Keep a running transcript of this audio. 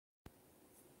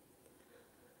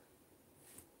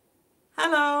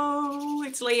Hello,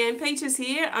 it's Leanne Peters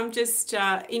here. I'm just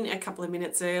in a couple of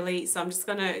minutes early, so I'm just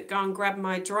going to go and grab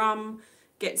my drum,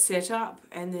 get set up,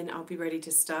 and then I'll be ready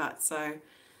to start. So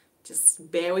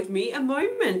just bear with me a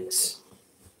moment.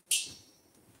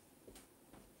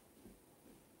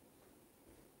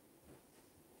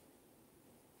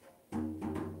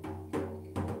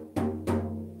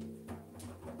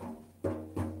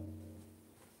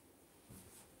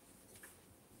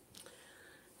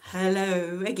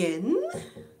 Hello again.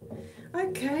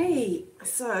 Okay,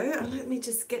 so let me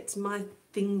just get my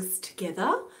things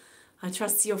together. I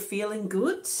trust you're feeling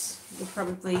good. You're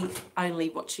probably only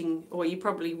watching, or you're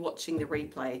probably watching the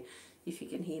replay if you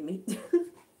can hear me.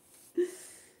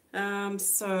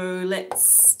 So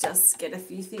let's just get a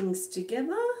few things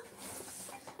together.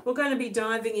 We're going to be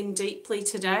diving in deeply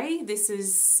today. This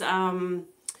is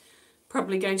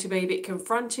probably going to be a bit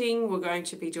confronting. We're going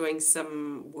to be doing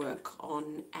some work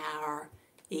on our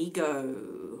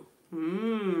ego.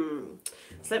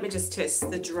 So let me just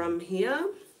test the drum here.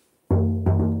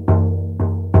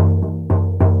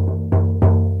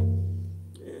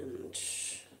 And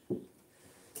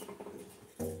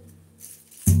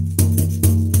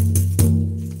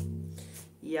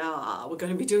yeah, we're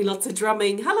going to be doing lots of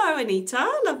drumming. Hello, Anita.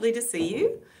 Lovely to see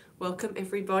you. Welcome,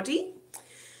 everybody.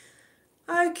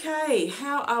 Okay,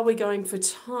 how are we going for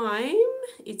time?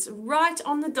 It's right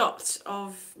on the dot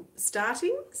of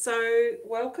starting, so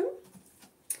welcome.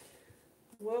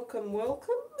 Welcome,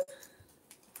 welcome.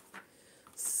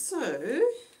 So,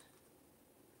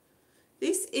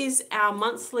 this is our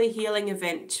monthly healing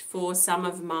event for some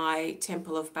of my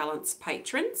Temple of Balance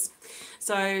patrons.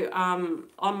 So, on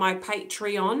my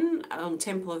Patreon, on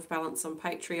Temple of Balance on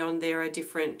Patreon, there are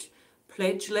different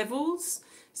pledge levels.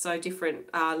 So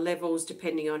different levels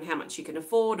depending on how much you can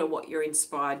afford or what you're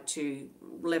inspired to,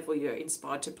 level you're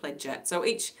inspired to pledge at. So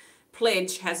each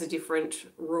pledge has a different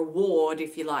reward,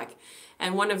 if you like.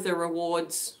 And one of the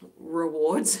rewards,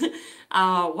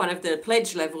 one of the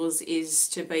pledge levels is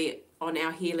to be on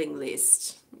our healing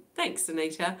list. Thanks,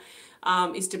 Anita.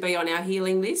 Is to be on our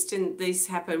healing list, and these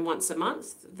happen once a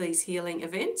month, these healing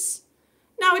events.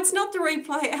 No, it's not the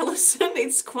replay, Allison.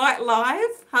 It's quite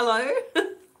live. Hello.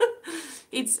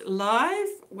 It's live.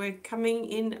 We're coming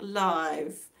in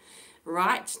live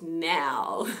right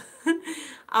now.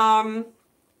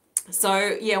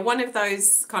 So yeah, one of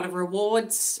those kind of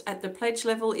rewards at the pledge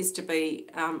level is to be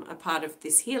a part of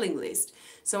this healing list.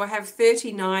 So I have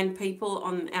 39 people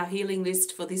on our healing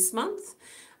list for this month.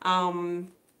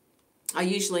 I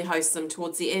usually host them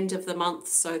towards the end of the month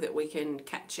so that we can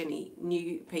catch any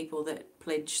new people that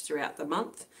pledge throughout the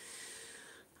month.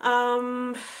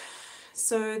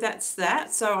 So that's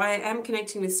that. So I am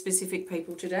connecting with specific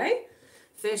people today,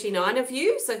 39 of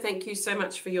you. So thank you so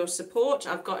much for your support.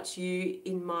 I've got you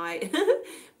in my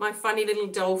my funny little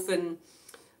dolphin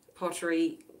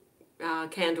pottery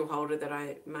candle holder that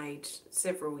I made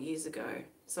several years ago.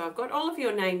 So I've got all of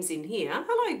your names in here.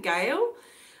 Hello, Gayle.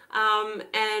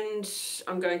 And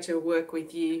I'm going to work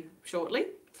with you shortly.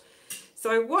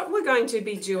 So what we're going to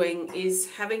be doing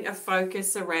is having a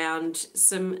focus around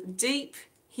some deep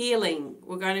healing.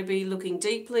 We're going to be looking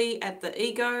deeply at the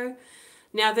ego.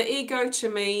 Now, the ego to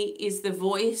me is the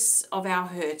voice of our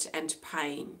hurt and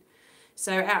pain.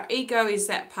 So our ego is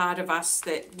that part of us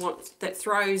that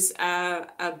throws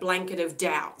a blanket of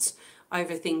doubt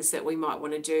over things that we might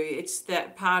want to do. It's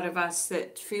that part of us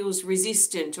that feels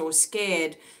resistant or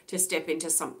scared to step into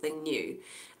something new.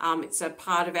 It's a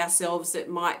part of ourselves that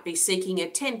might be seeking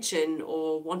attention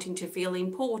or wanting to feel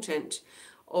important,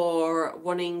 or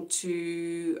wanting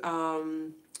to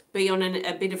be on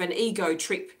a bit of an ego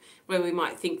trip where we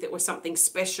might think that we're something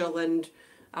special, and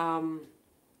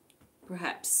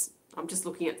perhaps, I'm just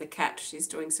looking at the cat, she's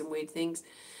doing some weird things.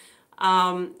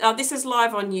 This is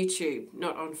live on YouTube,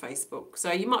 not on Facebook.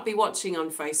 So you might be watching on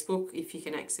Facebook if you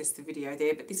can access the video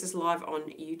there, but this is live on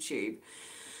YouTube.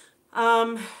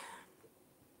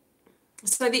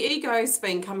 So the ego's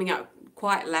been coming up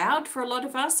quite loud for a lot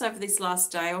of us over this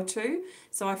last day or two.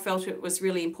 So I felt it was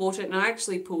really important. And I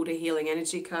actually pulled a healing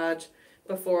energy card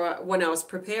when I was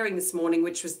preparing this morning,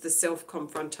 which was the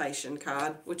self-confrontation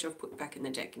card, which I've put back in the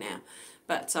deck now.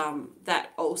 But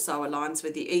that also aligns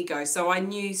with the ego. So I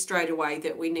knew straight away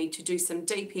that we need to do some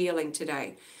deep healing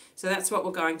today. So that's what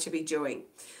we're going to be doing.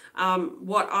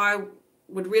 What I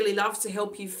would really love to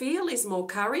help you feel is more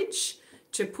courage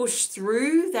to push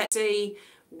through that. See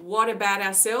what about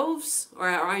ourselves or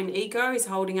our own ego is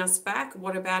holding us back?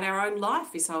 What about our own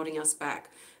life is holding us back?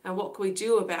 And what can we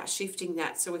do about shifting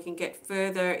that so we can get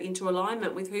further into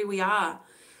alignment with who we are,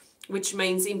 which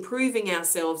means improving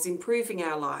ourselves, improving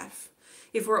our life.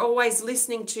 If we're always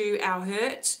listening to our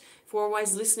hurt, if we're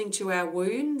always listening to our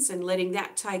wounds and letting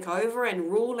that take over and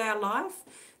rule our life,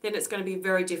 then it's going to be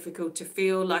very difficult to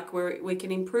feel like we can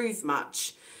improve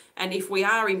much. And if we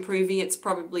are improving, it's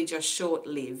probably just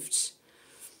short-lived.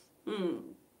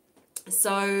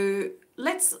 So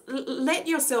let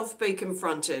yourself be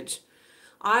confronted.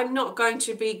 I'm not going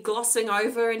to be glossing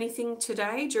over anything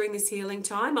today during this healing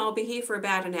time. I'll be here for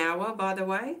about an hour, by the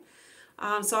way.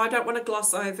 So I don't want to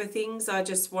gloss over things. I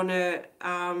just want to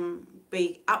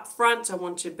be upfront. I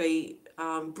want to be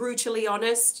brutally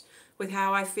honest with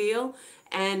how I feel.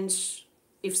 And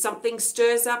if something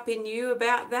stirs up in you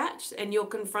about that and you're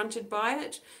confronted by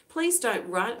it, please don't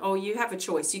run. Or you have a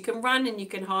choice. You can run and you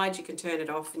can hide, you can turn it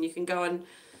off, and you can go and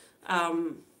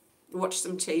watch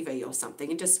some TV or something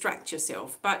and distract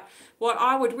yourself. But what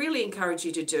I would really encourage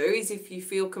you to do is, if you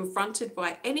feel confronted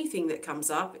by anything that comes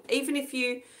up, even if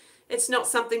it's not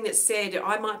something that's said,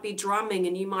 I might be drumming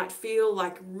and you might feel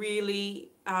like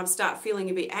really start feeling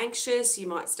a bit anxious, you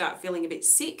might start feeling a bit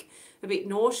sick, a bit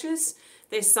nauseous.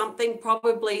 There's something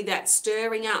probably that's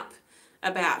stirring up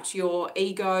about your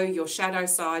ego, your shadow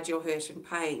side, your hurt and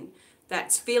pain.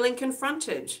 That's feeling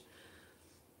confronted.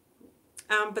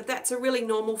 But that's a really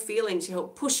normal feeling to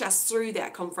help push us through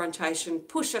that confrontation,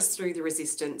 push us through the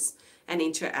resistance and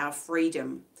into our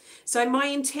freedom. So my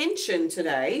intention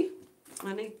today,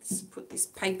 I need to put this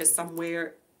paper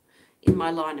somewhere in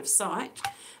my line of sight.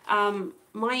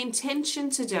 My intention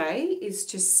today is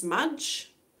to smudge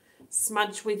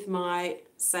with my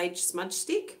sage smudge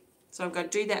stick. So I'm going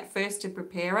to do that first to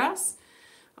prepare us.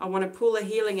 I want to pull a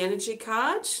healing energy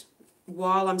card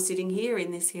while I'm sitting here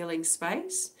in this healing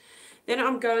space. Then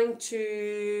I'm going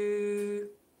to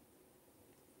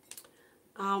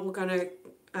I'm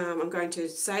going to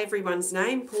say everyone's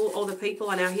name, pull all the people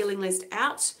on our healing list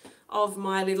out of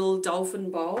my little dolphin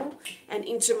bowl and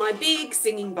into my big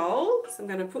singing bowl. So I'm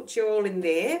going to put you all in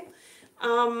there.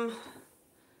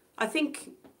 I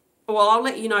think, well, I'll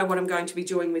let you know what I'm going to be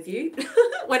doing with you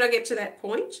when I get to that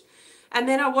point. And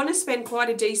then I want to spend quite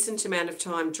a decent amount of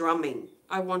time drumming.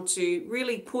 I want to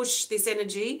really push this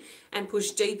energy and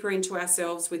push deeper into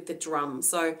ourselves with the drum.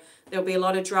 So there'll be a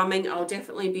lot of drumming. I'll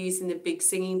definitely be using the big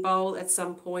singing bowl at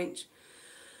some point.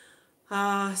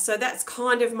 So that's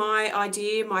kind of my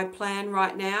idea, my plan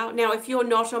right now. Now, if you're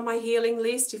not on my healing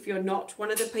list, if you're not one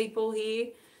of the people here,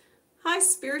 hi,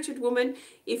 spirited woman.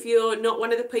 If you're not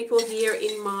one of the people here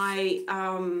in my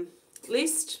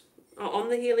list, on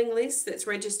the healing list that's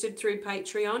registered through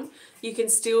Patreon, you can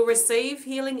still receive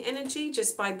healing energy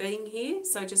just by being here.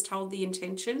 So just hold the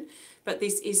intention. But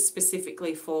this is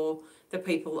specifically for the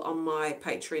people on my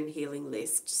Patreon healing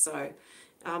list. So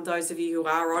those of you who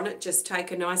are on it, just take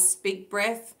a nice big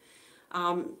breath.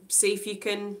 See if you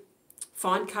can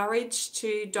find courage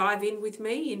to dive in with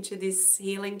me into this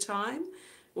healing time.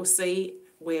 We'll see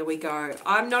where we go.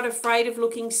 I'm not afraid of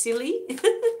looking silly.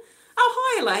 Oh,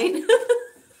 hi, Elaine.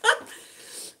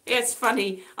 Yeah, it's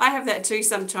funny. I have that too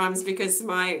sometimes because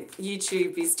my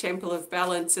YouTube is Temple of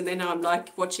Balance, and then I'm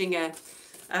like watching a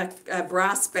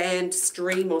brass band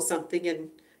stream or something and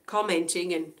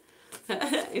commenting, and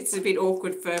it's a bit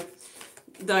awkward for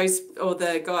those or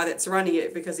the guy that's running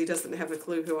it because he doesn't have a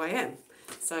clue who I am.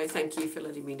 So thank you for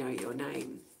letting me know your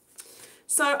name.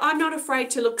 So I'm not afraid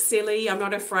to look silly. I'm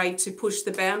not afraid to push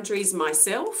the boundaries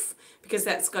myself, because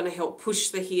that's going to help push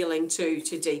the healing to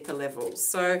deeper levels.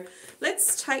 So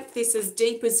let's take this as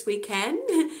deep as we can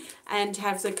and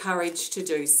have the courage to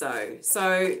do so.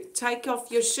 So take off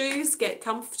your shoes, get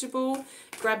comfortable,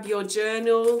 grab your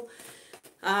journal.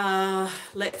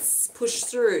 Let's push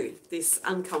through this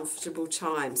uncomfortable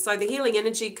time. So the healing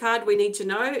energy card we need to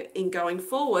know in going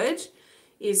forward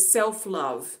is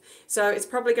self-love. So it's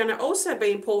probably going to also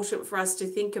be important for us to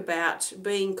think about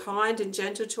being kind and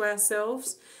gentle to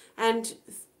ourselves. And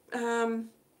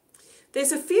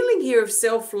there's a feeling here of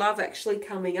self-love actually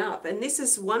coming up. And this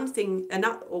is one thing,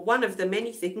 or one of the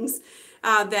many things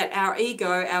that our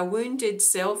ego, our wounded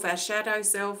self, our shadow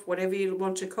self, whatever you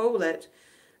want to call it,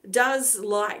 does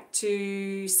like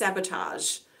to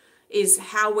sabotage, is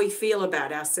how we feel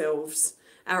about ourselves,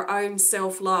 our own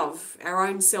self-love, our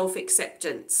own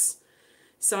self-acceptance.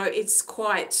 So it's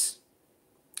quite,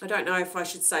 I don't know if I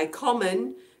should say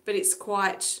common, but it's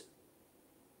quite...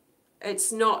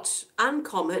 It's not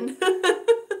uncommon.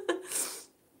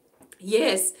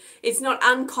 Yes, it's not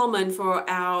uncommon for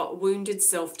our wounded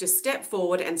self to step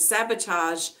forward and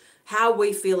sabotage how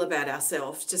we feel about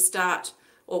ourselves, to start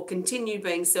or continue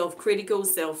being self-critical,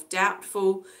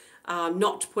 self-doubtful,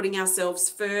 not putting ourselves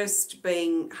first,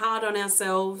 being hard on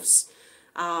ourselves,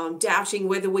 doubting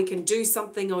whether we can do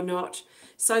something or not.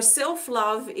 So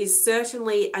self-love is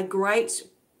certainly a great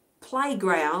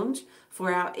playground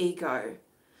for our ego.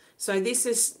 So this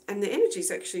is, and the energy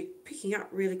is actually picking up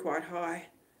really quite high.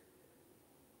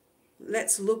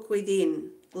 Let's look within.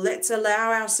 Let's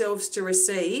allow ourselves to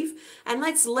receive, and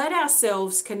let's let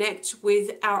ourselves connect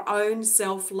with our own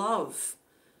self-love.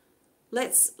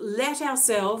 Let's let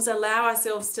ourselves, allow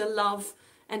ourselves to love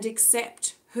and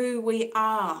accept who we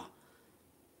are,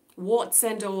 warts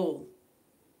and all.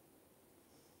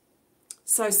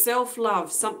 So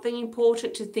self-love, something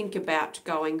important to think about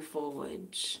going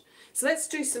forward. So let's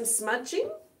do some smudging,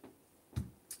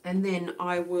 and then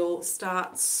I will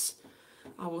start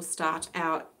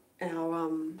our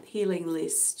healing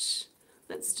list.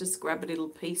 Let's just grab a little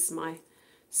piece. My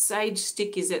sage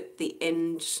stick is at the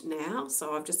end now,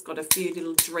 so I've just got a few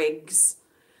little dregs.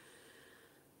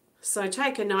 So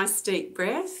take a nice deep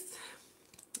breath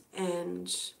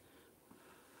and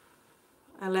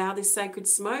allow this sacred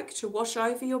smoke to wash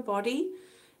over your body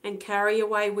and carry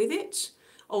away with it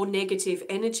all negative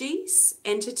energies,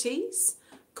 entities,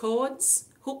 cords,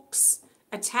 hooks,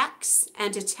 attacks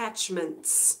and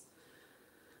attachments.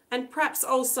 And perhaps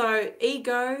also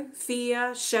ego,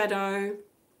 fear, shadow,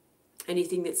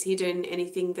 anything that's hidden,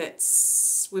 anything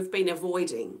that's we've been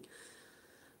avoiding.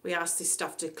 We ask this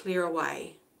stuff to clear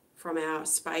away from our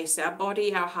space, our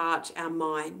body, our heart, our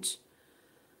mind,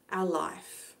 our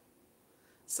life.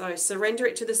 So surrender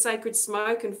it to the sacred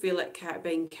smoke and feel it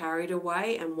being carried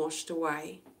away and washed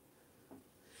away.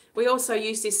 We also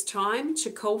use this time to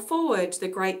call forward the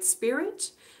Great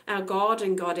Spirit, our God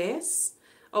and Goddess,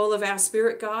 all of our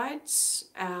spirit guides,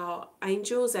 our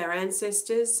angels, our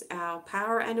ancestors, our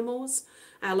power animals,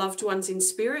 our loved ones in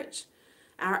spirit,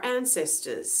 our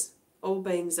ancestors, all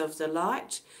beings of the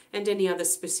light, and any other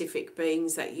specific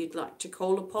beings that you'd like to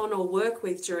call upon or work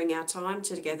with during our time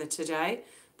together today.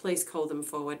 Please call them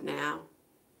forward now.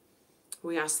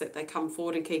 We ask that they come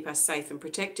forward and keep us safe and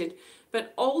protected,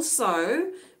 but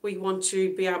also we want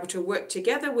to be able to work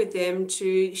together with them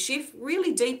to shift,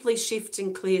 really deeply shift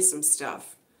and clear some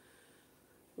stuff.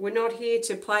 We're not here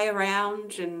to play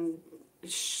around and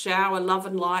shower love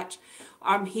and light.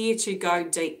 I'm here to go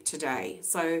deep today.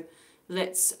 So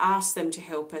let's ask them to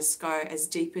help us go as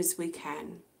deep as we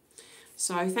can.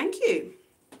 So thank you.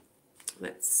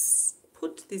 Let's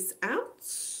put this out.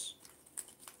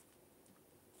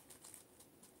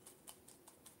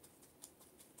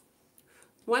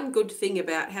 One good thing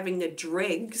about having the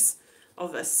dregs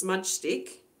of a smudge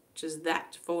stick, which is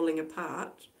that falling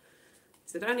apart,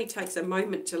 is it only takes a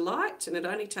moment to light and it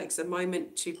only takes a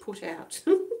moment to put out.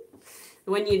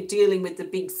 When you're dealing with the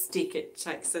big stick, it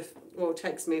takes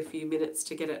me a few minutes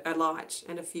to get it alight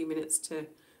and a few minutes to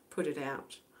put it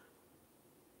out.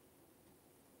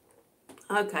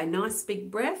 Okay, nice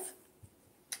big breath.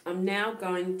 I'm now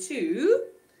going to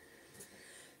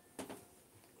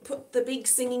put the big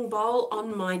singing bowl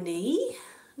on my knee.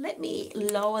 Let me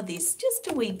lower this just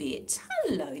a wee bit.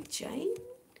 Hello, Jane.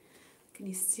 Can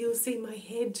you still see my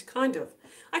head? Kind of.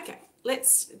 Okay,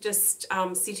 let's just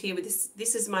sit here with this.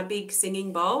 This is my big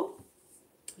singing bowl,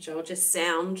 which I'll just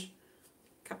sound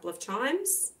a couple of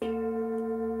times.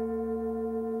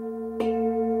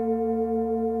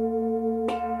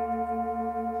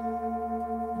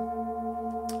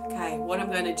 What I'm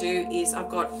going to do is I've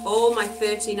got all my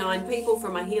 39 people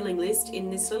from my healing list in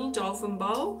this little dolphin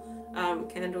bowl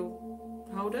candle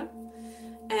holder,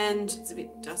 and it's a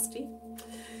bit dusty,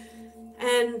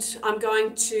 and I'm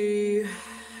going to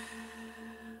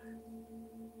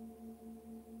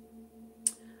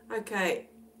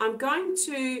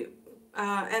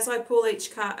as I pull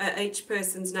each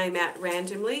person's name out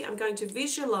randomly, I'm going to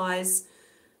visualize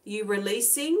you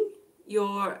releasing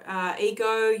your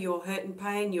ego, your hurt and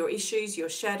pain, your issues, your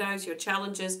shadows, your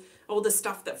challenges, all the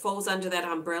stuff that falls under that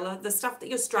umbrella, the stuff that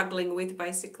you're struggling with,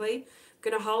 basically. I'm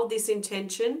going to hold this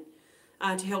intention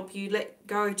to help you let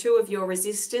go two of your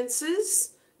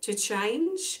resistances to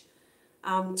change,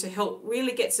 to help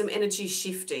really get some energy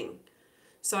shifting.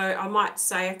 So I might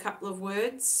say a couple of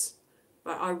words,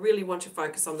 but I really want to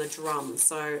focus on the drum.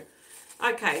 So,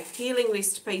 okay, healing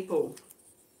list people.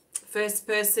 First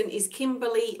person is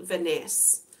Kimberly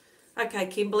Veness. Okay,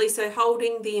 Kimberly, so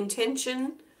holding the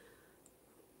intention,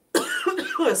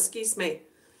 excuse me,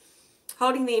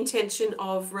 holding the intention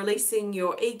of releasing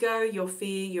your ego, your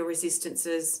fear, your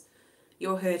resistances,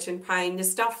 your hurt and pain, the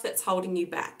stuff that's holding you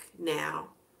back now.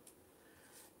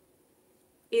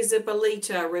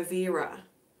 Isabelita Rivera,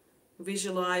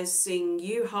 visualizing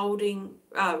you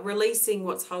releasing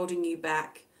what's holding you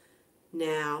back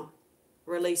now.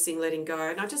 Releasing, letting go.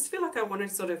 And I just feel like I want to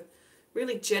sort of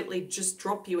really gently just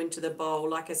drop you into the bowl,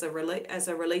 like as a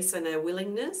release and a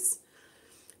willingness.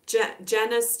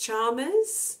 Janice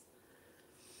Chalmers,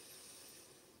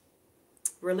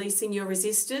 Releasing your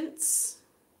resistance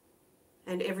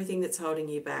and everything that's holding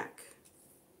you back.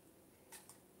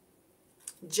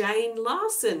 Jane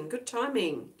Larson, good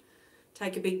timing.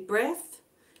 Take a big breath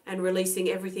and releasing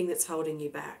everything that's holding you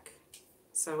back.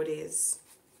 So it is.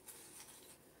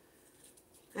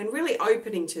 And really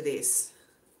opening to this,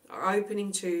 or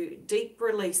opening to deep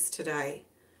release today.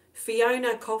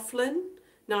 Fiona Coughlin,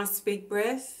 nice big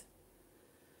breath.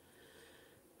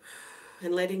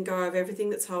 And letting go of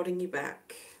everything that's holding you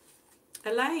back.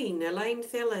 Elaine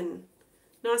Thelan,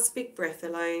 nice big breath,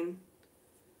 Elaine.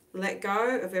 Let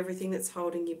go of everything that's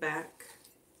holding you back.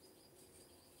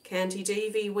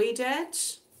 KantiDevi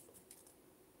Wedad,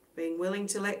 being willing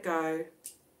to let go.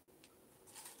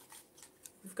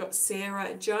 We've got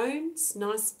Sarah Jones,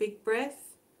 nice big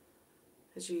breath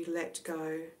as you let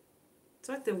go. It's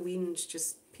like the wind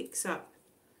just picks up.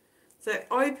 So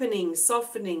opening,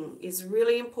 softening is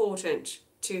really important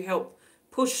to help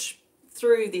push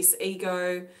through this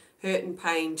ego, hurt and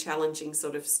pain, challenging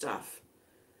sort of stuff.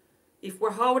 If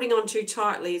we're holding on too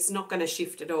tightly, it's not going to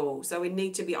shift at all. So we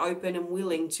need to be open and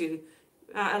willing to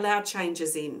allow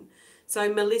changes in.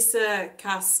 So Melissa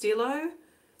Castillo,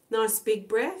 nice big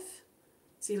breath.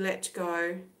 So you let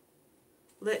go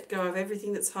of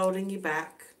everything that's holding you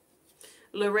back.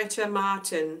 Loretta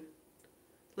Martin,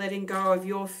 letting go of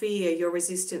your fear, your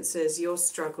resistances, your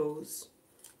struggles.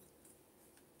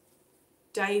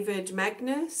 David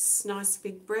Magnus, nice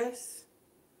big breath.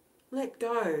 Let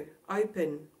go,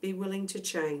 open, be willing to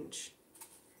change.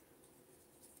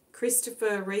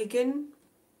 Christopher Regan,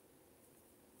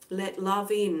 let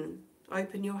love in,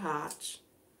 open your heart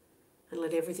and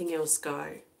let everything else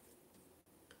go.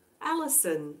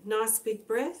 Allison, nice big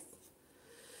breath.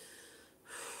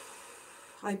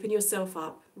 Open yourself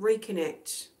up,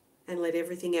 reconnect and let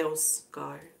everything else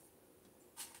go.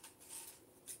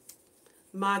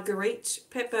 Marguerite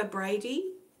Pepper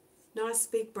Brady, nice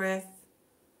big breath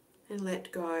and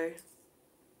let go.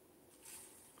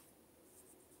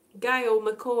 Gayle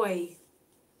McCoy,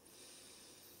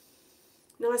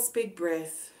 nice big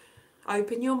breath.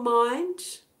 Open your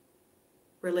mind,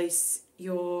 release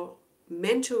your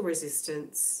mental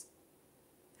resistance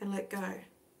and let go.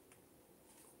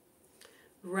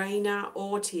 Rayna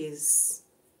Ortiz,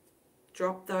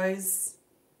 drop those,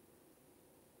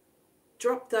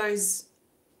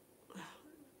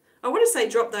 I want to say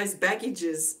drop those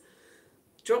baggages,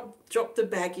 drop the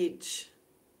baggage,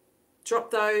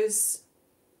 drop those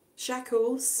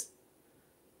shackles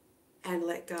and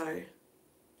let go.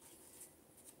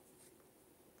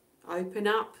 Open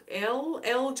up,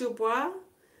 Elle Du Bois.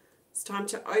 It's time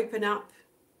to open up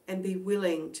and be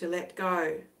willing to let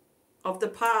go of the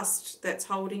past that's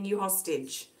holding you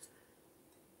hostage.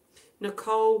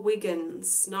 Nicole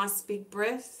Wiggins, nice big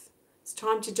breath. It's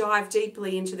time to dive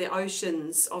deeply into the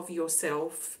oceans of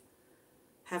yourself.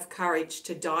 Have courage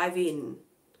to dive in.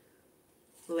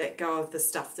 Let go of the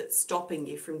stuff that's stopping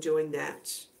you from doing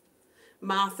that.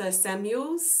 Martha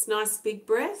Samuels, nice big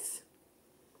breath.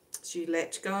 So you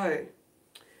let go.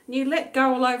 And you let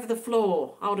go all over the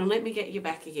floor. Hold on, let me get you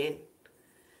back again.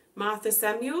 Martha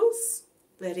Samuels,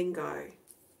 letting go.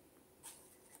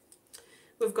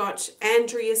 We've got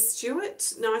Andrea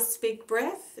Stuart, nice big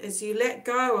breath as you let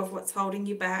go of what's holding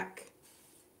you back.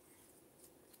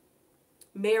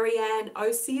 Ann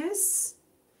Osias.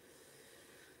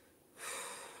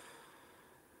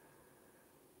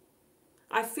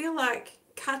 I feel like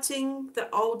cutting the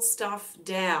old stuff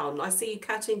down. I see you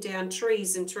cutting down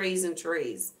trees and trees and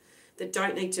trees that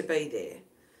don't need to be there.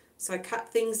 So cut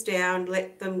things down,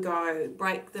 let them go,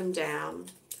 break them down.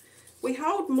 We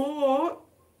hold more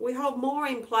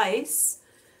in place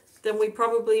than we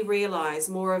probably realise,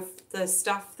 more of the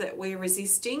stuff that we're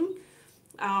resisting.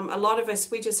 A lot of us,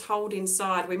 we just hold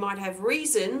inside. We might have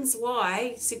reasons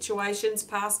why, situations,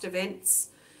 past events,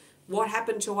 what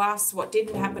happened to us, what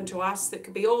didn't happen to us, that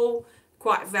could be all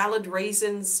quite valid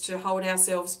reasons to hold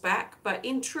ourselves back. But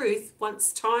in truth,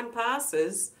 once time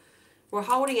passes, we're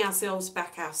holding ourselves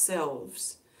back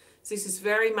ourselves. So this is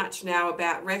very much now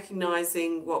about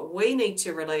recognising what we need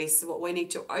to release, what we need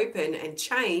to open and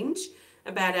change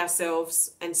about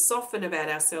ourselves and soften about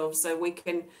ourselves so we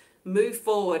can move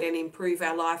forward and improve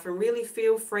our life and really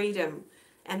feel freedom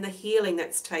and the healing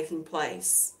that's taking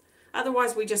place.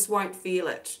 Otherwise, we just won't feel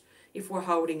it if we're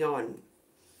holding on.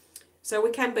 So we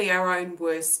can be our own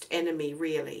worst enemy,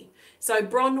 really. So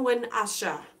Bronwyn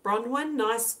Usher. Bronwyn,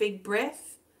 nice big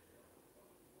breath.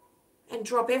 And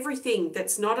drop everything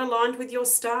that's not aligned with your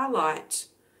starlight.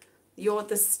 You're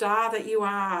the star that you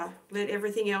are. Let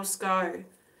everything else go.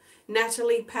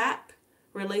 Natalie Papp,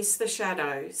 release the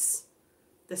shadows.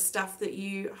 the stuff that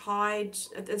you hide,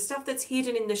 the stuff that's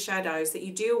hidden in the shadows that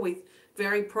you deal with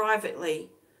very privately.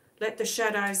 Let the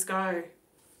shadows go.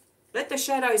 Let the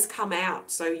shadows come out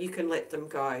so you can let them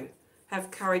go.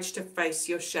 Have courage to face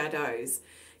your shadows.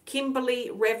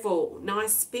 Kimberly Revel,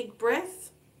 nice big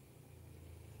breath.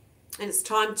 And it's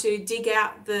time to dig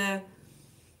out the,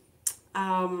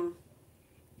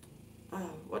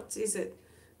 what is it?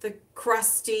 The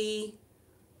crusty,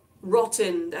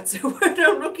 rotten, that's the word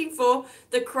I'm looking for.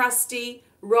 The crusty,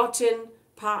 rotten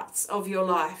parts of your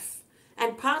life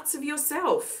and parts of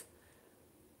yourself.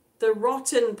 The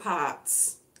rotten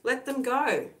parts. Let them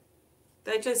go.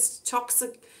 They just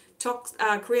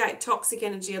create toxic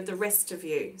energy of the rest of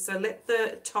you. So let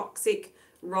the toxic,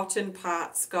 rotten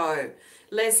parts go.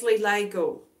 Leslie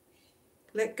Laagel,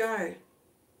 let go.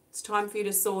 It's time for you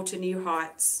to soar to new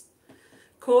heights.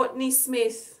 Courtney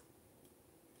Smith,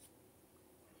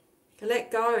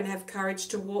 let go and have courage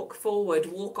to walk forward.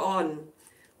 Walk on.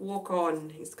 Walk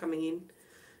on. He's coming in.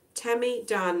 Tami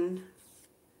Dunn,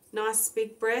 nice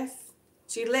big breath.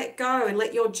 So you let go and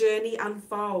let your journey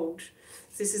unfold.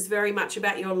 This is very much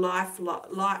about your life,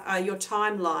 your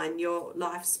timeline, your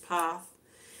life's path.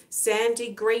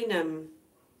 Sandi Greenham,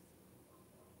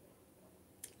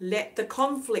 let the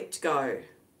conflict go.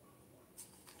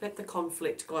 Let the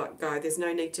conflict go. There's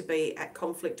no need to be at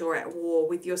conflict or at war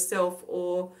with yourself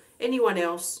or anyone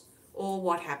else or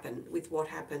what happened with what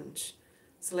happened.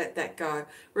 So let that go.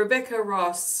 Rebecca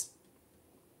Ross,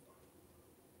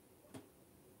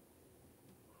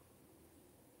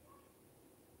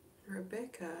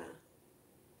 Rebecca.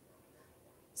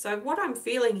 So what I'm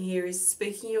feeling here is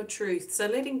speaking your truth. So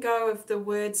letting go of the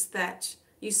words that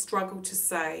you struggle to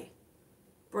say.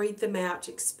 Breathe them out,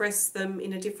 express them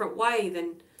in a different way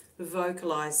than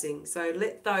vocalizing. So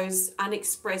let those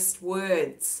unexpressed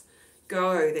words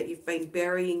go that you've been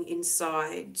burying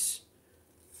inside.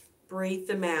 Breathe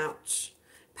them out.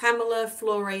 Pamela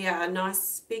Florea, a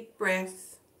nice big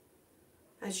breath.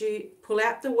 As you pull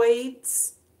out the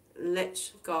weeds,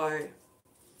 let go.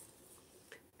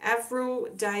 Avril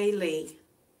Daly.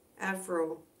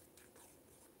 Avril,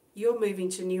 you're moving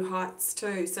to new heights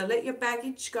too. So let your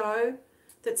baggage go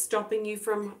that's stopping you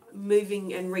from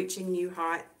moving and reaching new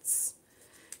heights.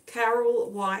 Carol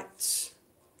White.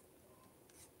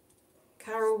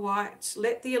 Carol White,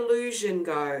 let the illusion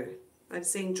go. I'm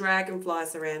seeing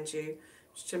dragonflies around you,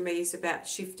 which to me is about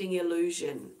shifting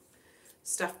illusion.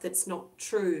 Stuff that's not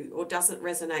true or doesn't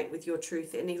resonate with your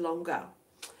truth any longer.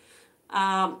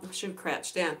 I should have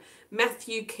crouched down.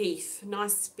 Matthew Keith,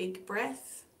 nice big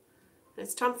breath.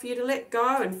 It's time for you to let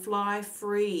go and fly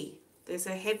free. There's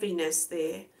a heaviness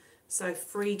there. So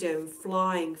freedom,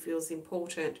 flying feels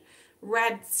important.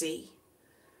 Radzy.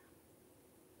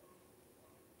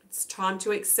 It's time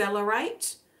to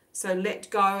accelerate. So let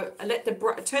go,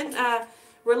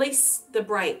 release the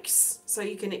brakes so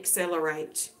you can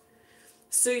accelerate.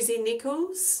 Suzie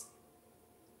Nicholls.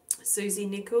 Suzie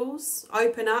Nicholls,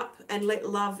 open up and let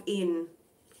love in.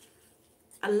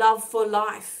 A love for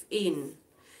life in.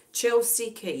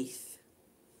 Chelsea Keith.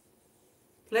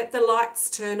 Let the lights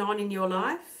turn on in your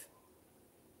life.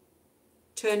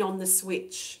 Turn on the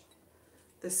switch.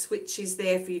 The switch is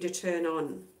there for you to turn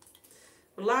on.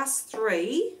 The last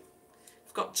three,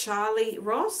 I've got Charley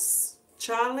Ross.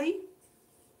 Charley,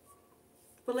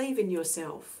 believe in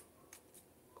yourself.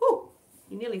 Oh,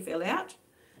 you nearly fell out.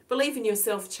 Believe in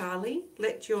yourself, Charley.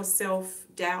 Let your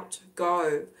self-doubt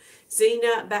go.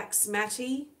 Zeina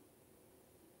Baksmaty.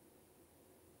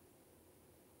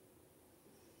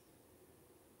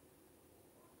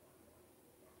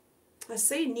 I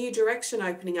see a new direction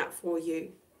opening up for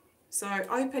you. So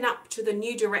open up to the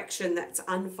new direction that's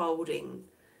unfolding.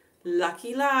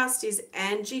 Lucky last is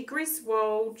Angie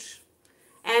Griswold.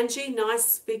 Angie,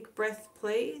 nice big breath,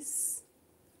 please.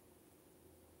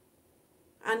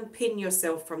 Unpin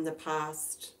yourself from the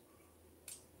past.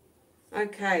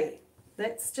 Okay,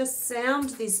 let's just sound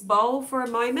this bowl for a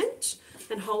moment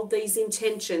and hold these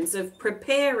intentions of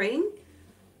preparing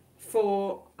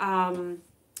for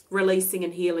releasing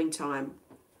and healing time.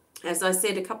 As I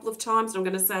said a couple of times, and I'm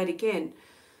going to say it again,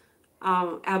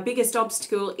 our biggest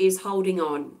obstacle is holding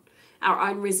on. Our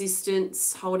own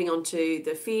resistance, holding on to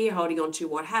the fear, holding on to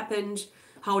what happened,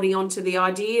 holding on to the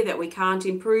idea that we can't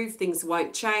improve, things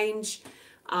won't change,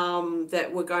 that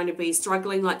we're going to be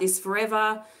struggling like this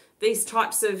forever. These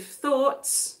types of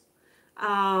thoughts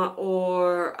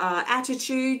or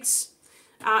attitudes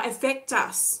affect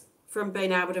us from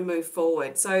being able to move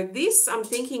forward. So this I'm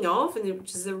thinking of, and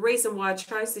which is the reason why I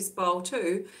chose this bowl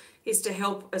too, is to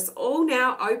help us all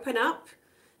now open up,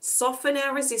 soften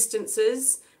our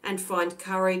resistances, and find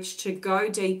courage to go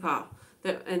deeper,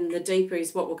 And the deeper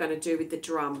is what we're going to do with the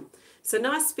drum. So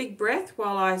nice big breath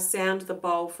while I sound the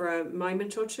bowl for a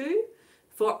moment or two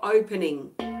for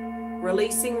opening,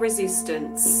 releasing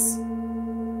resistance,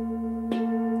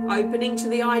 opening to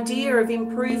the idea of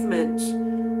improvement,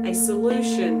 a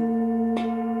solution.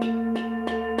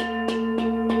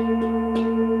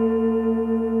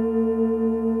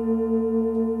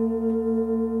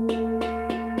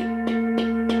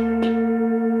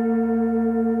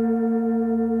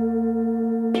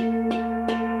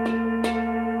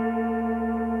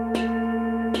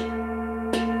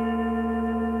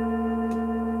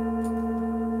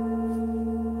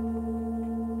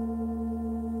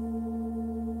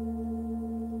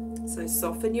 So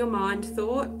soften your mind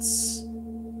thoughts.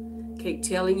 Keep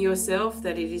telling yourself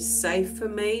that it is safe for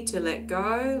me to let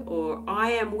go, or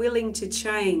I am willing to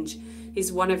change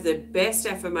is one of the best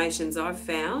affirmations I've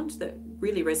found that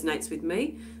really resonates with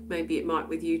me. Maybe it might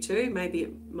with you too, maybe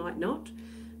it might not.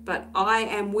 But I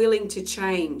am willing to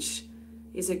change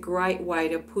is a great way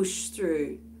to push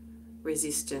through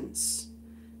resistance.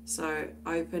 So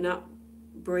open up,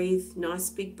 breathe, nice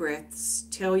big breaths.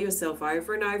 Tell yourself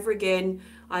over and over again,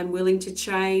 I'm willing to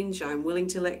change, I'm willing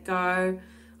to let go,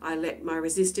 I let my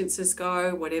resistances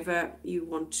go, whatever you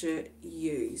want to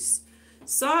use.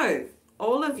 So,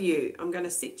 all of you, I'm going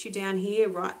to sit you down here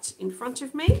right in front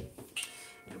of me.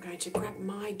 I'm going to grab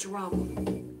my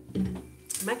drum.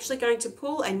 I'm actually going to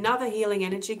pull another healing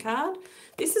energy card.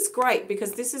 This is great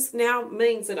because this is now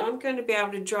means that I'm going to be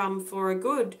able to drum for a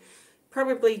good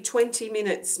probably 20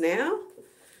 minutes now.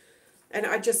 And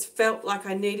I just felt like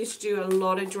I needed to do a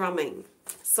lot of drumming.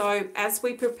 So as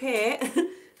we prepare,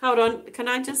 hold on, can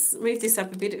I just move this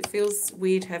up a bit? It feels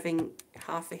weird having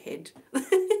half a head.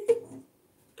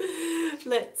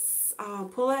 Let's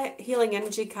pull a healing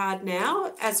energy card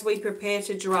now as we prepare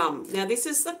to drum. Now this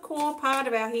is the core part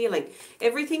of our healing.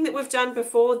 Everything that we've done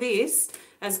before this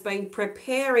has been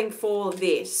preparing for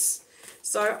this.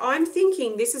 So I'm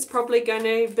thinking this is probably going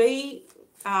to be...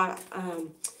 I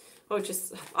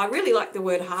really like the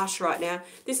word harsh right now.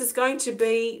 This is going to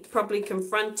be probably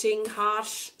confronting,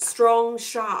 harsh, strong,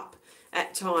 sharp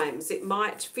at times. It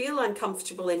might feel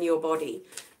uncomfortable in your body.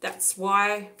 That's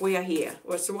why we are here,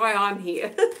 or it's why I'm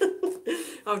here.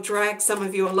 I'll drag some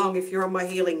of you along if you're on my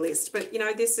healing list. But, you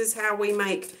know, this is how we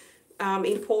make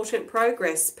important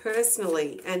progress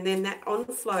personally, and then that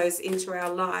on-flows into our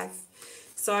life.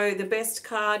 So the best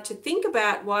card to think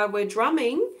about while we're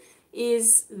drumming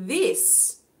is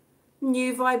this.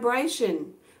 New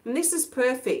vibration. And this is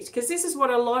perfect because this is what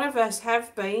a lot of us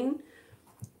have been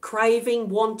craving,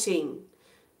 wanting.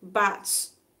 But,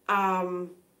 you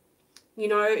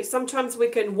know, sometimes we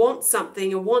can want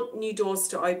something or want new doors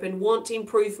to open, want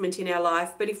improvement in our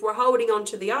life. But if we're holding on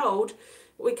to the old,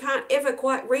 we can't ever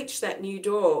quite reach that new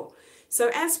door.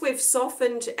 So as we've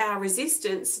softened our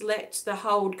resistance, let the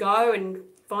hold go and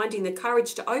finding the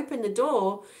courage to open the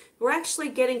door, we're actually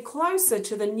getting closer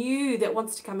to the new that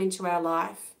wants to come into our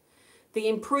life. The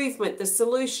improvement, the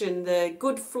solution, the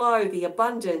good flow, the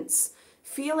abundance,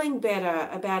 feeling better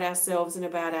about ourselves and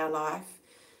about our life,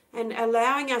 and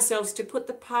allowing ourselves to put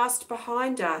the past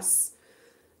behind us.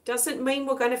 Doesn't mean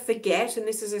we're going to forget, and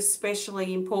this is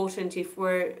especially important if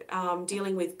we're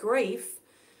dealing with grief,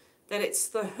 that it's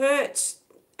the hurt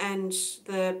and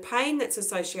the pain that's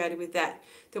associated with that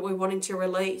we're wanting to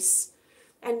release.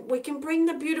 And we can bring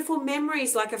the beautiful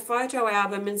memories like a photo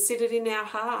album and sit it in our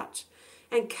heart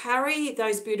and carry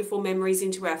those beautiful memories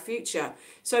into our future.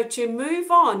 So to move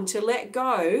on, to let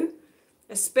go,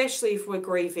 especially if we're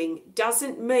grieving,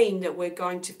 doesn't mean that we're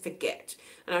going to forget.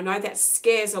 And I know that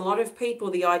scares a lot of people,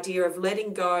 the idea of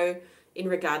letting go in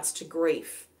regards to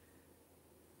grief.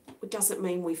 It doesn't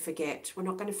mean we forget. We're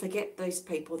not going to forget these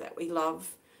people that we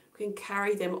love. We can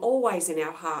carry them always in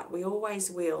our heart. We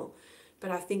always will. But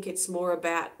I think it's more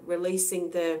about releasing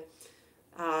the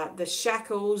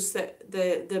shackles,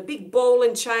 the big ball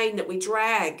and chain that we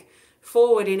drag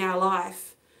forward in our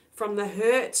life from the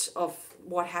hurt of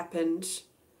what happened.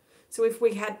 So if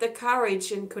we had the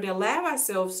courage and could allow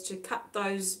ourselves to cut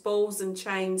those balls and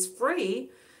chains free,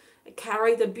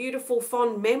 carry the beautiful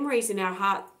fond memories in our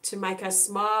heart to make us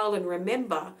smile and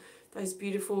remember those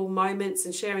beautiful moments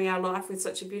and sharing our life with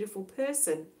such a beautiful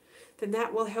person, then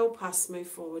that will help us move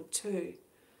forward too.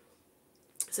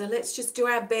 So let's just do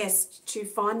our best to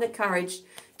find the courage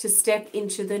to step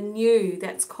into the new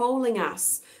that's calling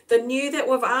us, the new that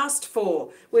we've asked for.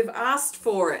 We've asked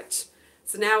for it.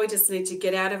 So now we just need to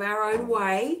get out of our own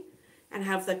way and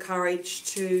have the courage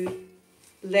to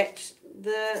let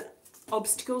the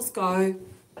obstacles go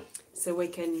so we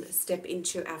can step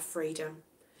into our freedom.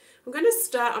 I'm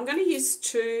going to use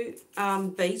two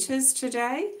beaters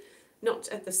today. not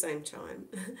at the same time.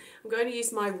 I'm going to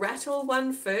use my rattle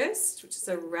one first, which is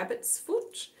a rabbit's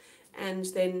foot, and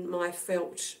then my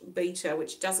felt beater,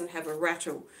 which doesn't have a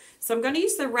rattle. So I'm going to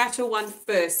use the rattle one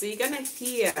first. So you're going to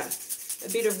hear a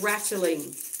bit of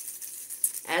rattling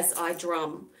as I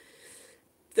drum.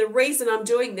 The reason I'm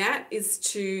doing that is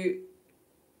to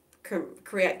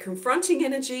create confronting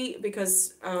energy,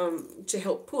 because to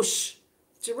help push,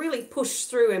 to really push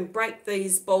through and break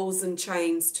these balls and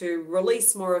chains, to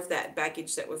release more of that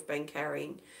baggage that we've been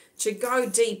carrying, to go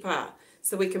deeper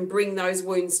so we can bring those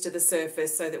wounds to the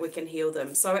surface so that we can heal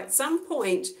them. So at some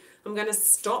point, I'm going to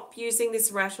stop using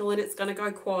this rattle and it's going to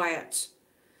go quiet.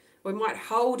 We might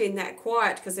hold in that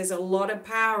quiet because there's a lot of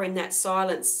power in that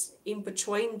silence in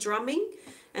between drumming.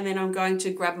 And then I'm going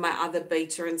to grab my other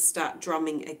beater and start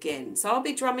drumming again. So I'll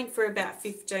be drumming for about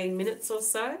 15 minutes or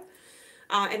so.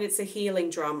 And it's a healing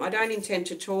drum. I don't intend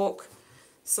to talk,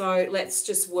 so let's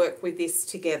just work with this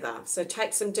together. So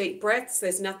take some deep breaths.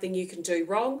 There's nothing you can do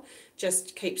wrong.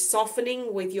 Just keep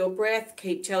softening with your breath.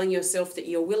 Keep telling yourself that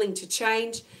you're willing to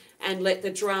change, and let the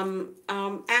drum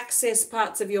access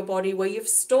parts of your body where you've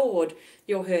stored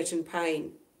your hurt and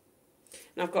pain.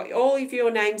 And I've got all of your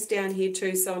names down here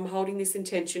too, so I'm holding this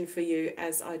intention for you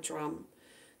as I drum.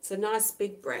 It's a nice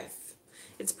big breath.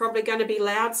 It's probably going to be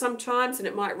loud sometimes and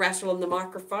it might rattle on the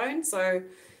microphone, so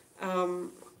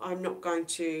I'm not going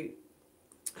to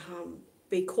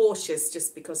be cautious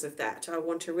just because of that. I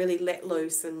want to really let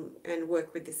loose and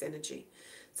work with this energy.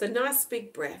 So nice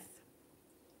big breath.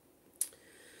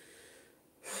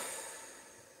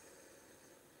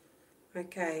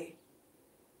 Okay.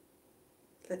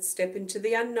 Let's step into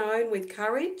the unknown with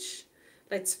courage.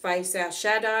 Let's face our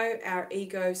shadow, our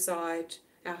ego side,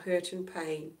 our hurt and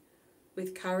pain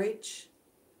with courage,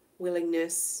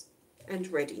 willingness, and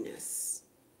readiness.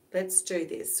 Let's do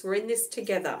this. We're in this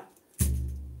together.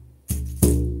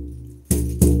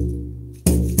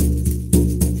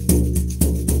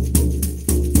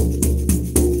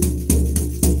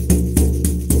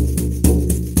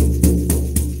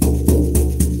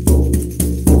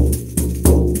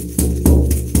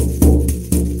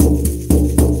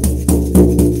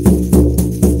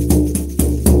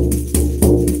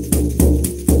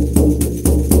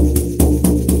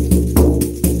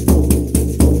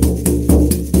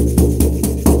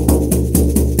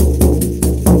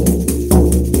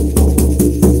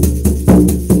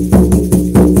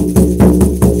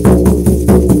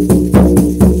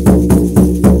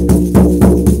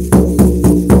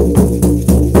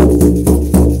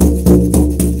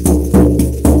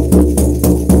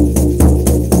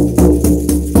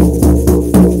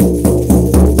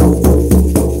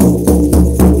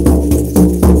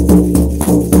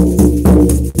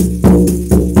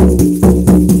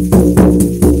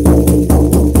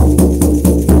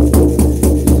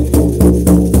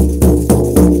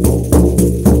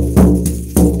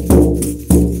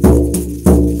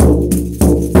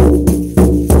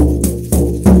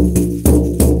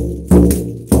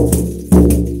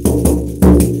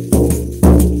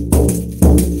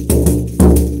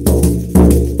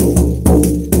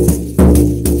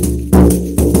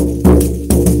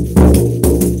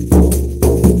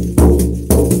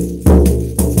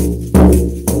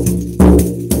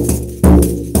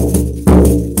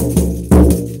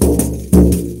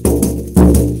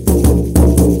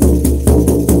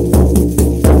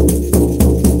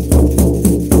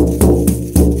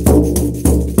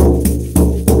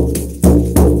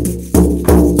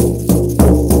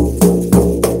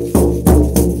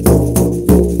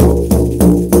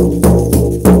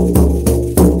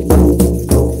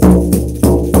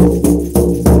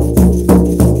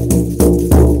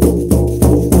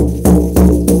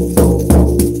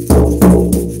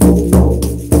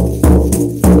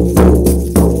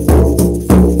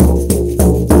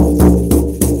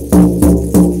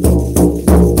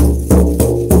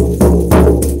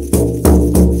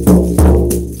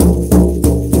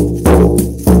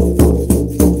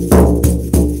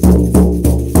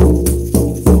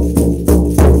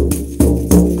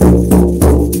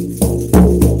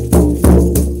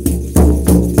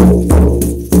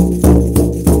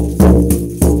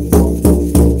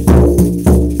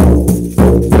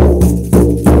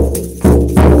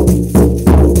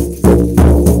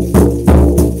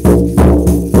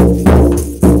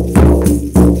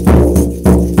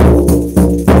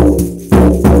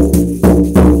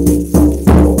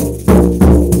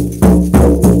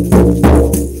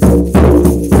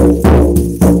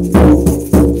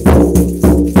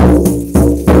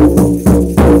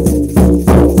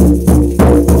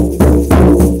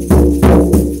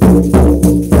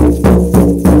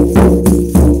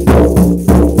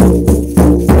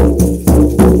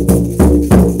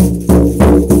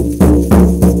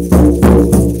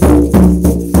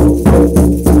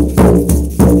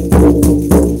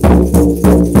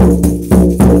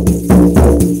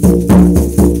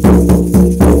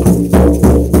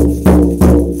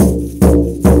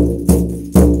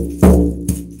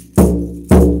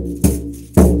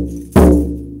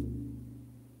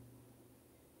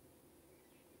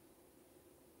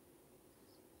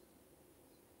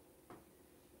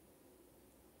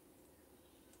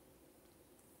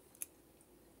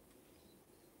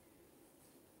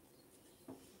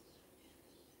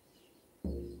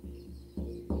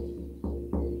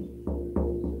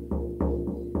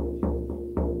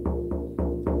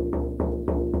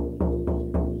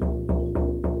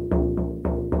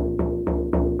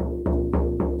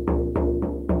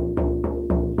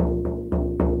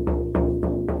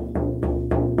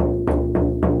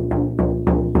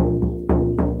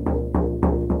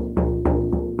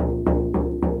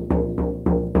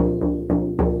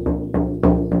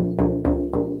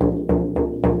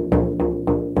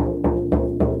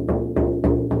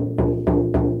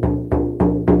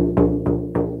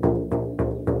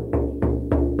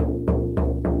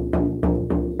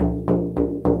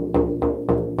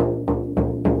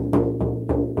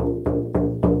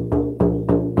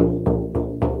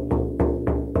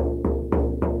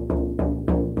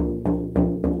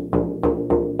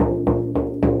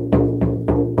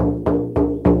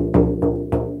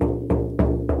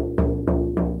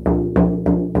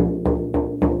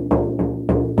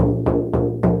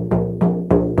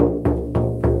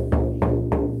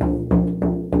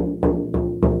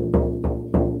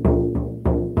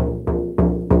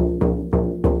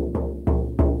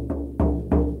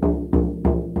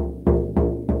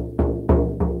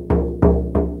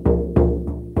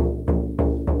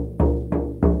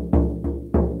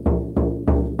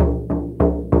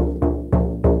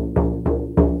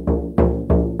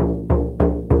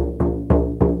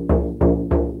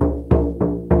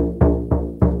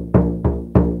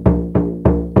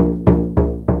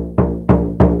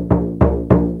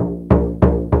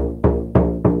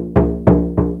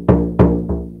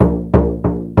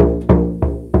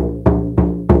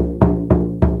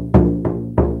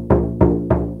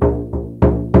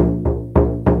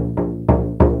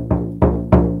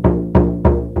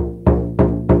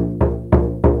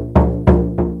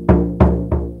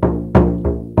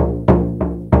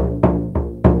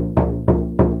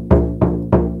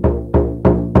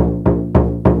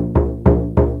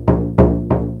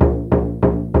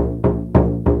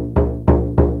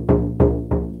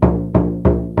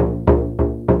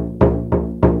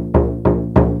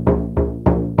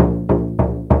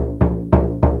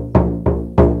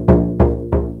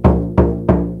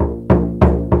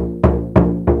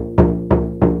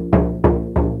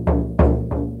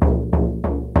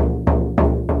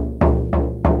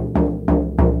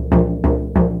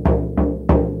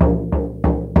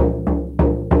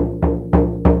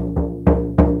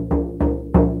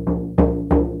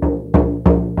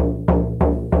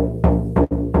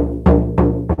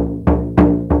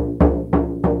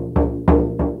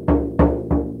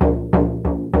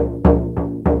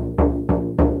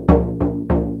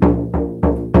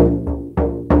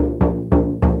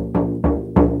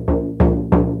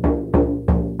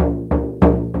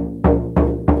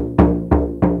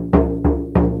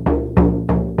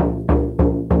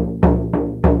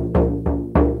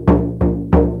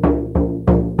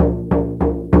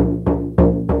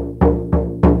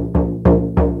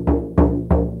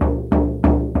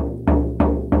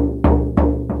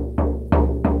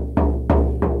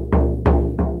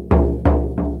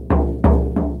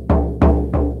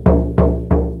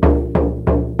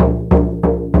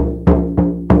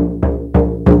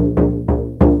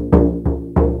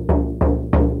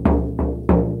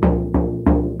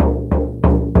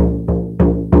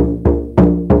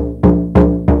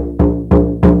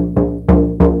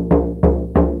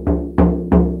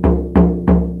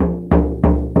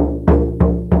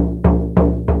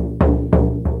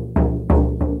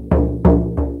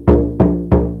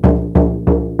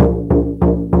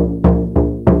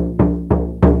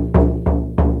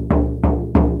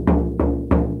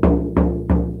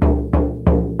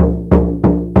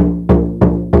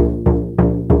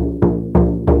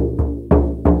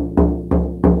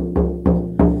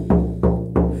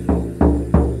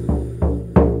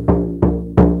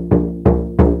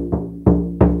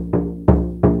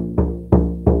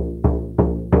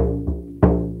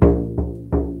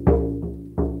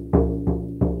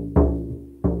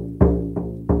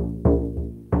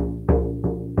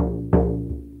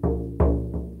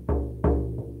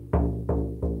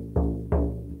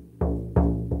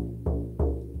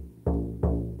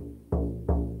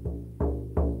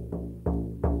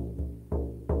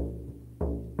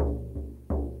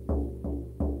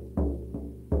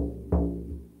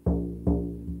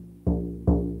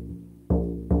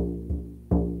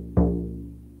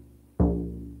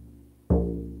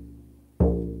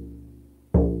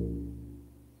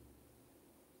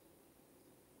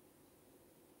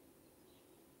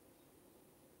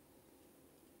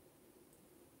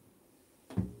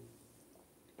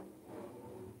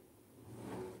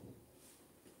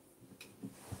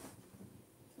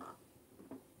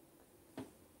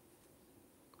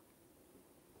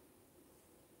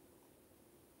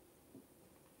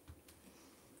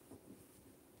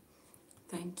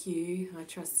 Thank you. I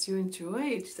trust you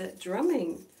enjoyed that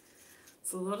drumming.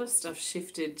 It's a lot of stuff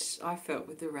shifted, I felt,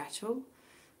 with the rattle.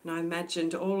 And I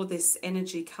imagined all of this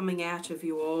energy coming out of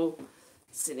you all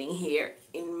sitting here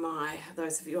in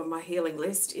those of you on my healing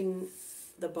list, in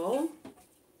the bowl.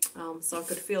 So I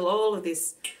could feel all of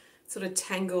this sort of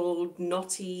tangled,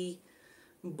 knotty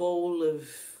ball of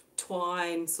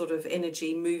twine sort of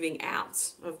energy moving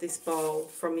out of this bowl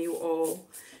from you all.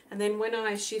 And then when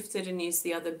I shifted and used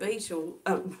the other beetle,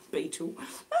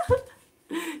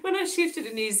 when I shifted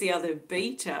and used the other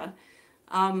beater,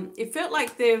 it felt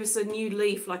like there was a new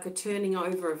leaf, like a turning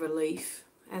over of a leaf,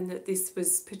 and that this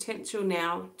was potential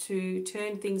now to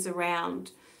turn things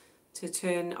around, to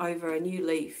turn over a new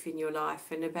leaf in your life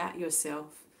and about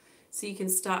yourself. So you can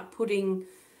start putting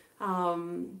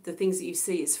the things that you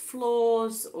see as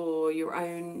flaws or your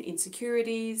own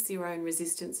insecurities, your own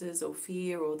resistances or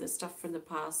fear or the stuff from the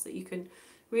past, that you can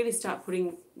really start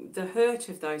putting the hurt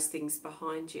of those things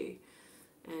behind you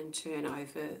and turn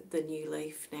over the new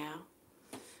leaf now,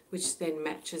 which then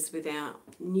matches with our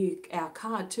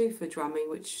card too for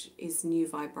drumming, which is new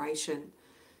vibration.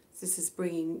 This is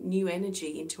bringing new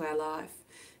energy into our life.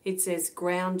 It says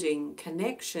grounding,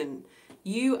 connection.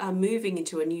 You are moving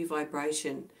into a new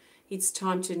vibration. It's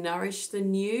time to nourish the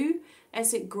new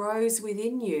as it grows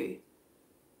within you.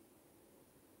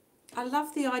 I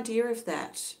love the idea of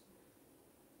that.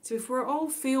 So if we're all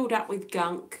filled up with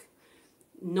gunk,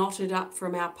 knotted up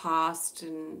from our past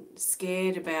and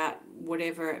scared about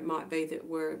whatever it might be that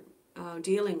we're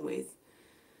dealing with,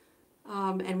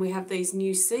 and we have these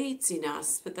new seeds in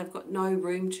us, but they've got no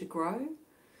room to grow,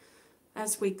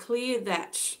 as we clear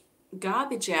that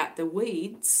garbage out, the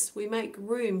weeds, we make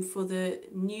room for the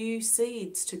new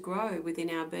seeds to grow within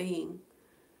our being.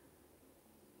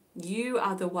 You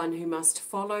are the one who must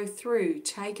follow through,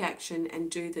 take action and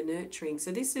do the nurturing.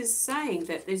 So this is saying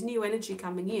that there's new energy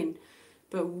coming in,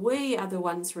 but we are the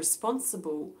ones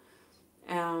responsible,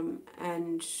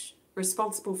 and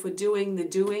responsible for doing the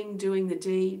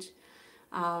deed,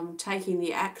 taking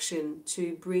the action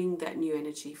to bring that new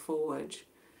energy forward.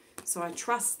 So I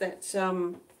trust that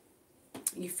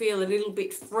you feel a little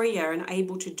bit freer and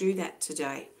able to do that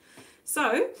today.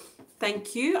 So,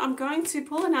 thank you. I'm going to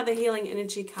pull another healing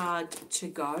energy card to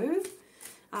go.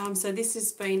 So this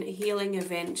has been a healing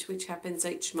event which happens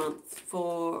each month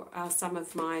for some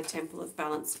of my Temple of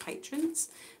Balance patrons,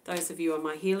 those of you on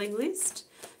my healing list.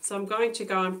 So I'm going to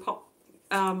go and pop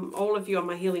all of you on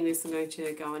my healing list. I'm going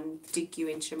to go and dig you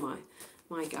into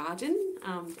my garden,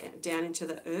 down into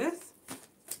the earth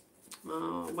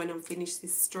when I'm finished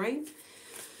this stream.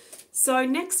 So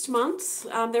next month,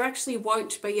 there actually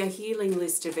won't be a healing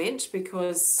list event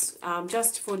because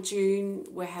just for June,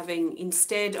 we're having,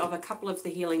 instead of a couple of the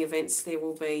healing events, there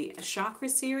will be a chakra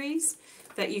series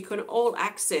that you can all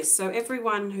access. So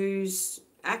everyone who's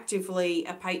actively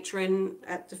a patron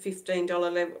at the $15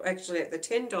 level, actually at the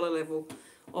 $10 level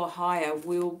or higher,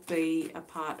 will be a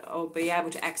part, or be able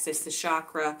to access the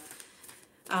chakra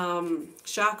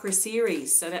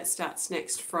series. So that starts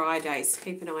next Friday, so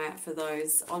keep an eye out for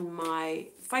those on my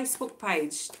Facebook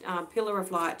page, Pillar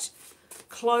of Light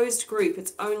closed group.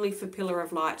 It's only for Pillar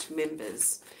of Light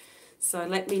members. So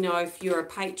let me know if you're a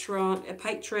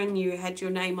patron, you had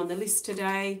your name on the list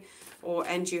today,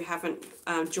 and you haven't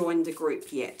joined the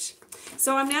group yet.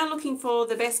 So I'm now looking for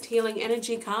the best healing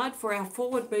energy card for our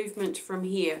forward movement from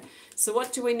here. So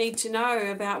what do we need to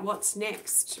know about what's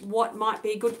next? What might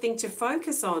be a good thing to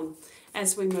focus on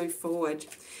as we move forward?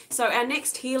 So our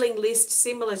next healing list,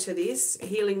 similar to this,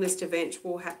 healing list event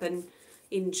will happen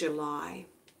in July.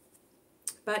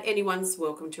 But anyone's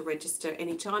welcome to register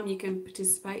anytime. You can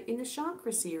participate in the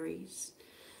chakra series.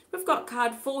 We've got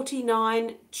card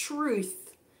 49,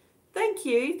 Truth. Thank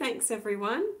you. Thanks,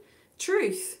 everyone.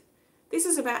 Truth. This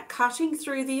is about cutting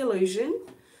through the illusion,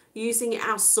 using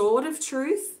our sword of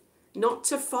truth, not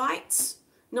to fight,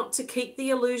 not to keep the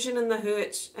illusion and the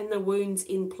hurt and the wounds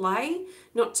in play,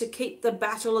 not to keep the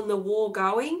battle and the war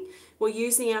going. We're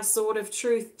using our sword of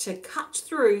truth to cut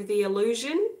through the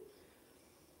illusion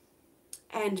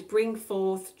and bring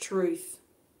forth truth.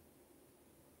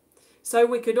 So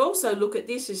we could also look at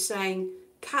this as saying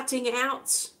cutting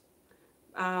out,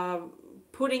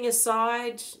 putting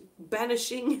aside,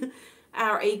 banishing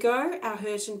our ego, our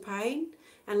hurt and pain,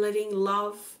 and letting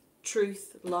love,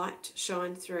 truth, light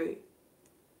shine through.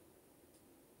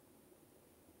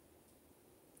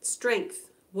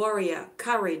 Strength, warrior,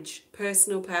 courage,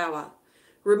 personal power,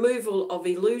 removal of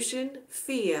illusion,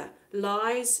 fear,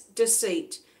 lies,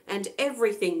 deceit, and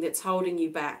everything that's holding you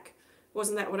back.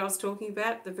 Wasn't that what I was talking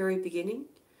about at the very beginning?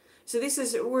 So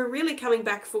we're really coming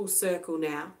back full circle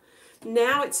now.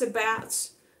 Now it's about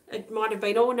It might have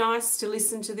been all nice to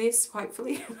listen to this,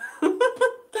 hopefully.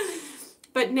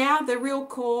 But now the real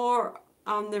core,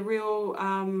 the real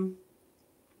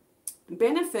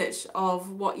benefit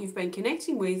of what you've been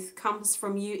connecting with comes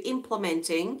from you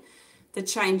implementing the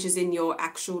changes in your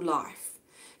actual life.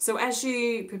 So as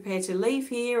you prepare to leave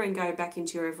here and go back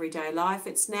into your everyday life,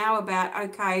 it's now about,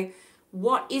 okay,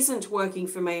 what isn't working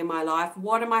for me in my life?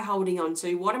 What am I holding on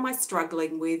to? What am I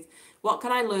struggling with? What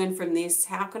can I learn from this?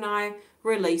 How can I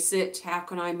release it? How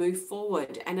can I move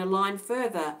forward and align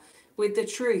further with the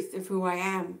truth of who I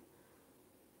am?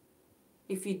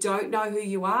 If you don't know who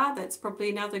you are, that's probably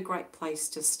another great place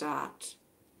to start.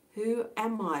 Who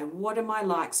am I? What are my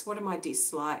likes? What are my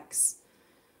dislikes?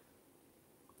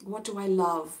 What do I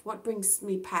love? What brings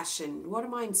me passion? What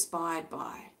am I inspired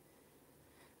by?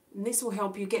 And this will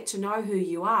help you get to know who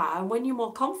you are. And when you're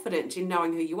more confident in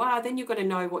knowing who you are, then you're going to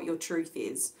know what your truth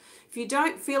is. If you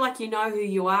don't feel like you know who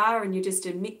you are and you're just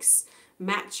a mix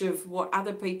match of what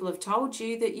other people have told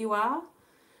you that you are,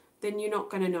 then you're not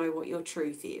going to know what your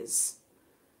truth is.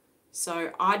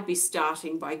 So I'd be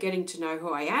starting by getting to know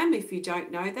who I am if you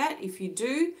don't know that. If you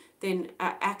do, then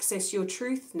access your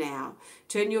truth now.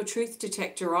 Turn your truth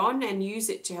detector on and use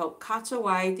it to help cut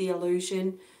away the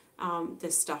illusion,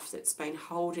 the stuff that's been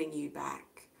holding you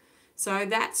back. So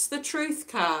that's the truth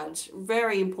card.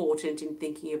 Very important in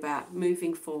thinking about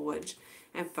moving forward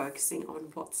and focusing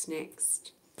on what's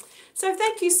next. So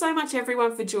thank you so much,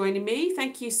 everyone, for joining me.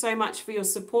 Thank you so much for your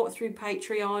support through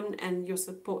Patreon and your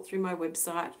support through my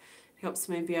website. Helps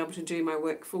me be able to do my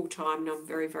work full time, and I'm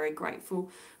very, very grateful.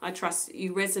 I trust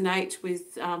you resonate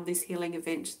with this healing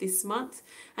event this month,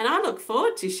 and I look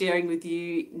forward to sharing with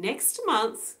you next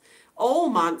month, all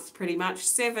month pretty much,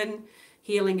 7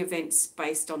 healing events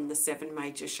based on the 7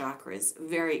 major chakras.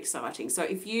 Very exciting. So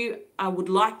if you would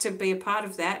like to be a part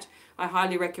of that, I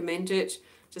highly recommend it.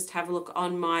 Just have a look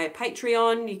on my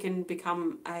Patreon. You can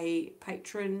become a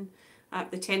patron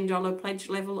at the $10 pledge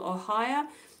level or higher.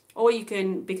 Or you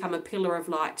can become a Pillar of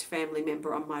Light family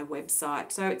member on my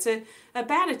website. So it's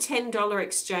about a $10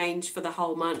 exchange for the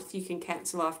whole month. You can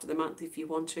cancel after the month if you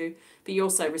want to, but you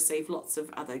also receive lots of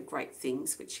other great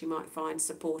things which you might find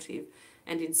supportive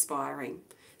and inspiring.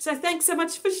 So thanks so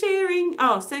much for sharing.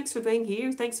 Oh, thanks for being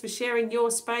here. Thanks for sharing your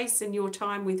space and your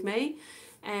time with me.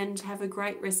 And have a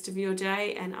great rest of your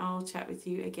day, and I'll chat with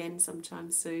you again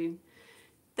sometime soon.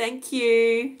 Thank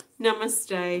you.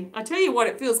 Namaste. I tell you what,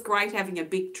 it feels great having a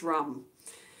big drum.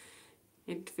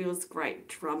 It feels great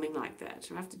drumming like that.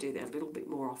 I have to do that a little bit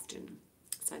more often.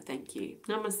 So thank you.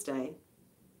 Namaste.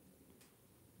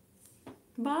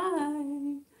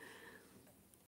 Bye.